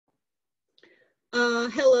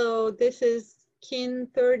Hello, this is Kin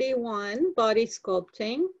 31 Body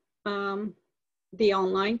Sculpting, the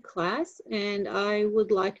online class, and I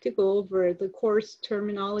would like to go over the course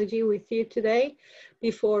terminology with you today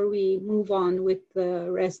before we move on with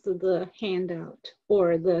the rest of the handout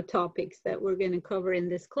or the topics that we're going to cover in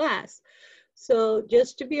this class. So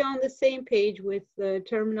just to be on the same page with the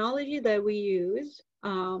terminology that we use,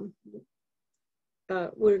 we're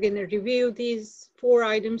going to review these 4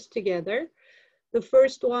 items together. The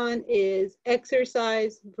first one is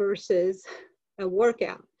exercise versus a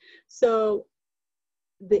workout. So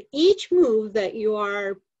each move that you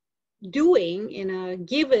are doing in a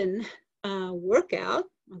given workout,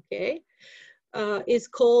 okay, is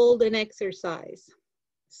called an exercise.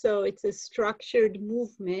 So it's a structured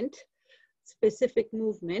movement, specific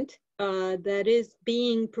movement that is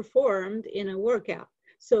being performed in a workout.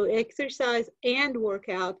 So exercise and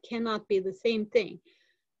workout cannot be the same thing.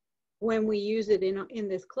 When we use it in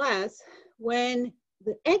this class, when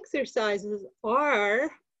the exercises are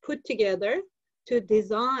put together to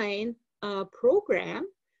design a program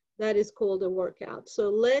that is called a workout. So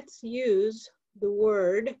let's use the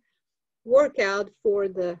word workout for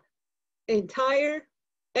the entire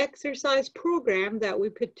exercise program that we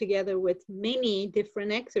put together with many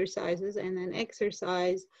different exercises, and an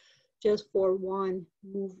exercise just for one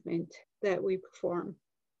movement that we perform.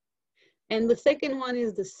 And the second one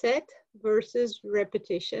is the set versus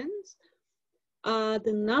repetitions. The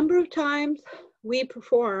number of times we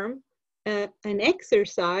perform an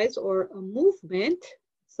exercise or a movement,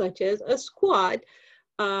 such as a squat,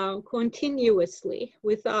 continuously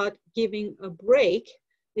without giving a break,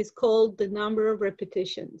 is called the number of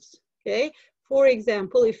repetitions, okay? For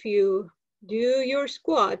example, if you do your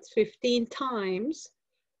squats 15 times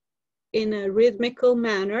in a rhythmical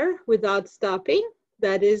manner without stopping,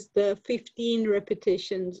 that is the 15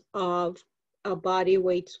 repetitions of a body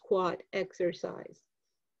weight squat exercise.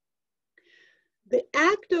 The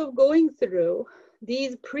act of going through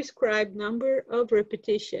these prescribed number of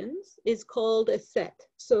repetitions is called a set.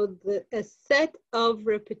 So a set of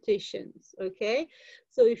repetitions, okay?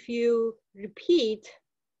 So if you repeat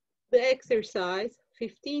the exercise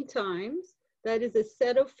 15 times, that is a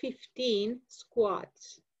set of 15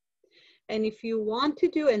 squats. And if you want to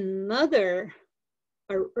do another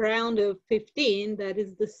round of 15, that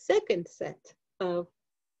is the second set of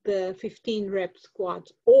the 15 rep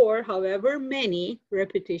squats, or however many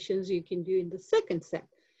repetitions you can do in the second set.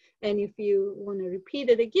 And if you want to repeat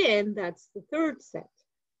it again, that's the third set.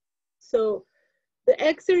 So the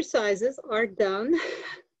exercises are done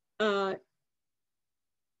in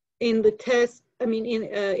the test,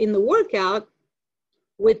 in the workout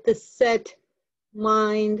with the set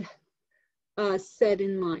in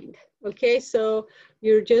mind. Okay, so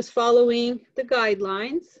you're just following the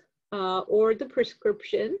guidelines or the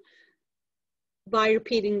prescription by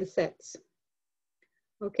repeating the sets.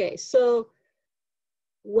 Okay, so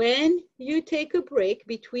when you take a break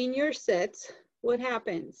between your sets, what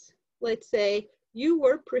happens? Let's say you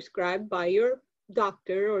were prescribed by your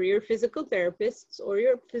doctor or your physical therapist or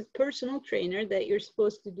your personal trainer that you're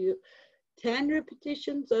supposed to do 10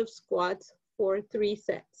 repetitions of squats for 3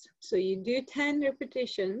 sets. So you do 10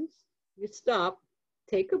 repetitions, you stop,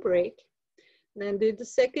 take a break, then do the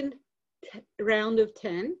second round of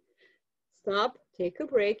 10, stop, take a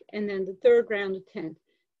break, and then the third round of 10,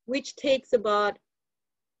 which takes about,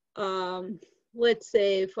 let's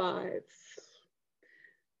say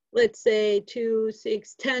 2,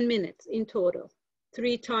 6, 10 minutes in total,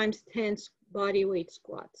 3 times 10 body weight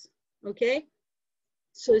squats, okay?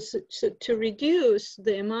 So to reduce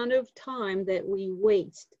the amount of time that we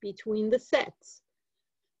waste between the sets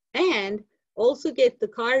and also get the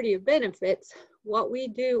cardio benefits, what we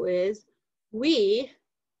do is we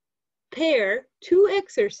pair 2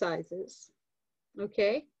 exercises,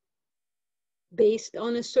 okay, based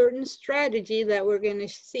on a certain strategy that we're going to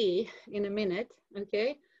see in a minute,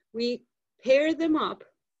 okay? We pair them up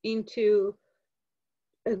into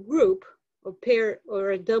a group of pair or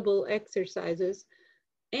a double exercises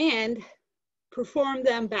and perform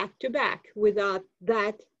them back to back without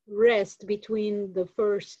that rest between the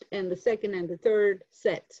first and the second and the third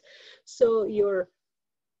sets. So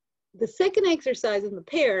the second exercise in the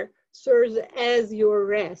pair serves as your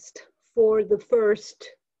rest for the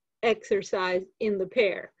first exercise in the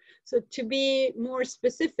pair. So to be more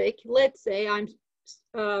specific, let's say I'm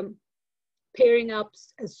pairing up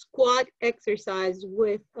a squat exercise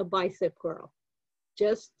with a bicep curl,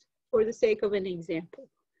 just for the sake of an example.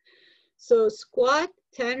 So squat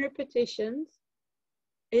 10 repetitions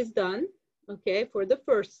is done, okay, for the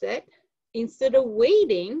first set. Instead of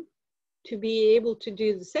waiting to be able to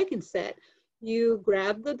do the second set, you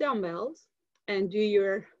grab the dumbbells and do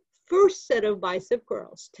your first set of bicep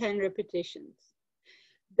curls, 10 repetitions.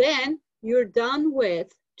 Then you're done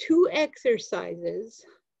with 2 exercises,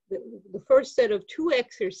 the first set of 2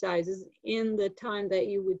 exercises in the time that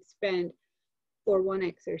you would spend for 1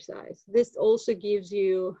 exercise. This also gives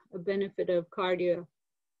you a benefit of cardio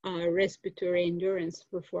respiratory endurance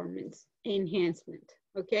performance enhancement,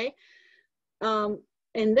 okay?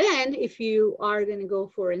 And then if you are gonna go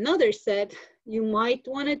for another set, you might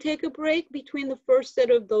wanna take a break between the first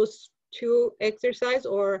set of those 2 exercises,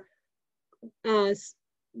 or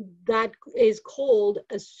that is called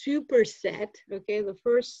a superset, okay? The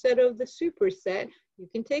first set of the superset, you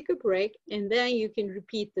can take a break and then you can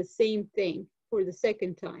repeat the same thing for the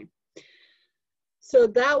second time. So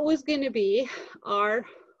that was gonna be our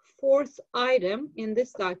 4th item in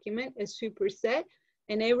this document, a superset,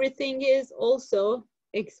 and everything is also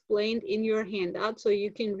explained in your handout, so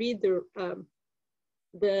you can read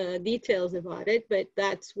the details about it, but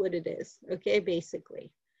that's what it is, okay,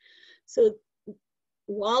 basically. So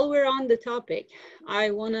while we're on the topic,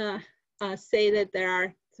 I wanna say that there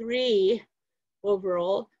are 3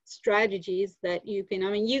 overall strategies that you can,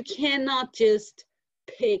 I mean, you cannot just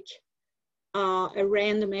pick a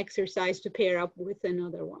random exercise to pair up with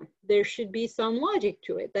another one. There should be some logic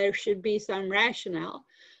to it. There should be some rationale.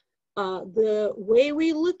 The way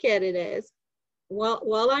we look at it is,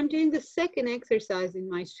 while I'm doing the second exercise in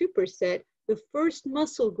my superset, the first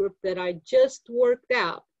muscle group that I just worked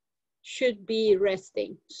out should be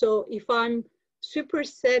resting. So if I'm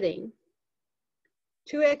supersetting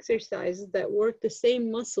 2 exercises that work the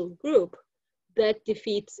same muscle group, that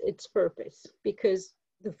defeats its purpose, because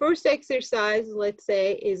the first exercise, let's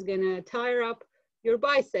say, is gonna tire up your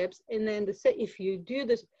biceps, and then if you do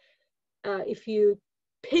this, if you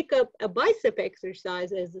pick up a bicep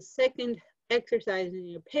exercise as the second exercise in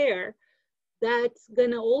your pair, that's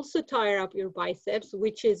gonna also tire up your biceps,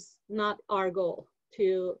 which is not our goal,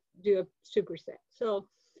 to do a superset. So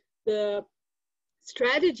the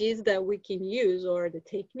strategies that we can use, or the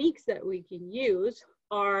techniques that we can use,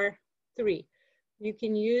 are 3. You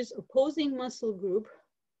can use opposing muscle group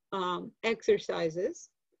exercises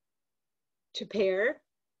to pair,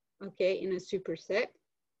 okay, in a superset,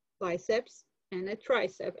 biceps and a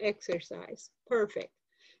tricep exercise, perfect.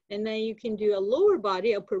 And then you can do a lower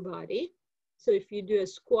body, upper body. So if you do a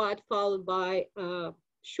squat followed by a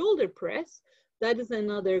shoulder press, that is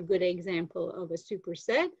another good example of a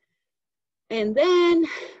superset. And then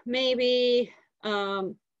maybe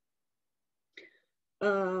a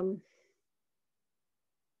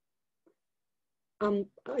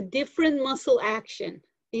different muscle action.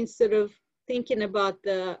 Instead of thinking about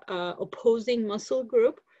the opposing muscle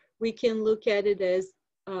group, we can look at it as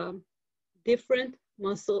different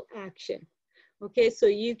muscle action. Okay, so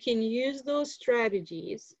you can use those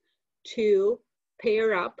strategies to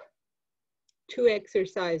pair up 2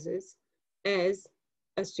 exercises as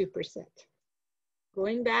a superset.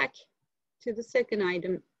 Going back to the second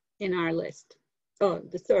item in our list. Oh,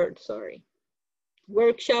 the third, sorry.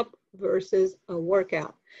 Workshop versus a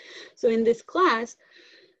workout. So in this class,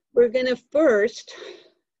 we're gonna first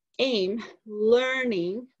aim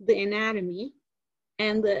learning the anatomy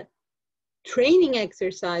and the training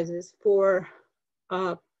exercises for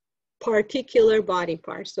a particular body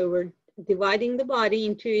part. So we're dividing the body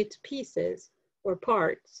into its pieces or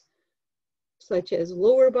parts, such as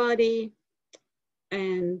lower body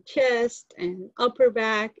and chest and upper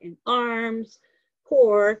back and arms,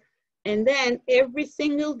 core. And then every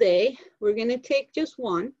single day, we're gonna take just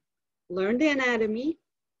one, learn the anatomy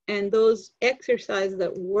and those exercises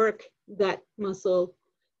that work that muscle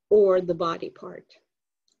or the body part,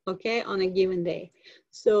 okay, on a given day.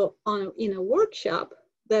 So in a workshop,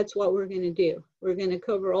 that's what we're gonna do. We're gonna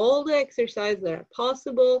cover all the exercises that are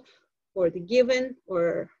possible for the given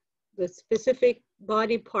or the specific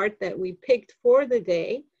body part that we picked for the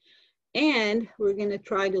day. And we're gonna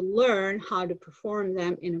try to learn how to perform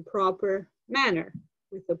them in a proper manner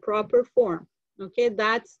with a proper form. Okay,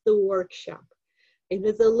 that's the workshop. It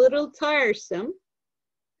is a little tiresome,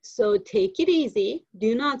 so take it easy.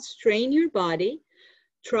 Do not strain your body.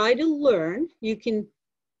 Try to learn. You can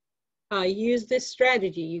use this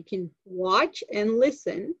strategy. You can watch and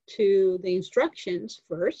listen to the instructions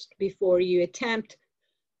first before you attempt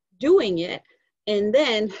doing it. And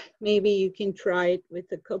then maybe you can try it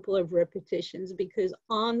with a couple of repetitions, because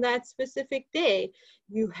on that specific day,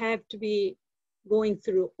 you have to be going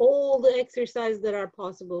through all the exercises that are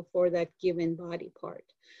possible for that given body part,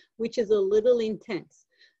 which is a little intense.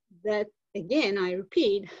 That, again, I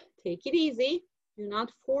repeat, take it easy. Do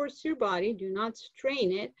not force your body. Do not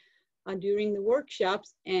strain it during the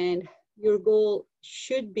workshops, and your goal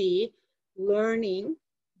should be learning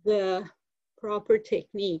the proper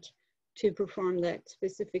technique to perform that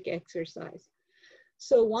specific exercise.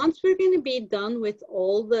 So once we're going to be done with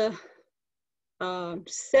all the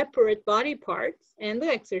separate body parts and the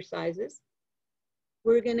exercises,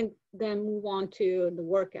 we're going to then move on to the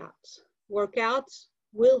workouts. Workouts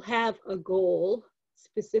will have a goal,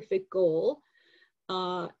 specific goal,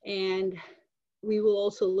 and we will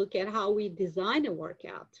also look at how we design a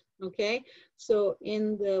workout, okay? So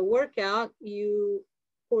in the workout,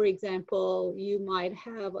 for example, you might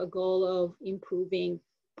have a goal of improving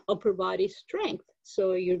upper body strength.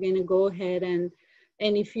 So you're gonna go ahead and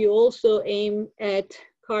if you also aim at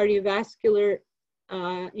cardiovascular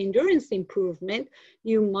endurance improvement,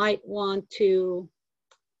 you might want to,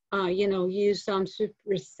 use some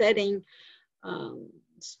supersetting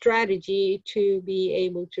strategy to be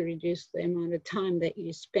able to reduce the amount of time that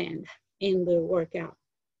you spend in the workout.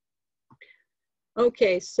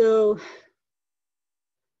 Okay, so,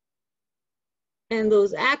 and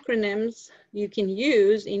those acronyms you can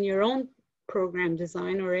use in your own program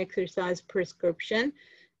design or exercise prescription,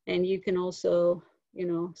 and you can also,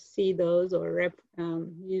 see those or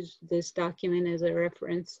use this document as a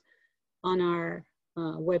reference on our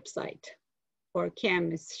website or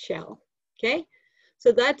Canvas shell, okay?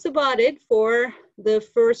 So that's about it for the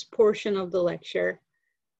first portion of the lecture.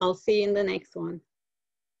 I'll see you in the next one.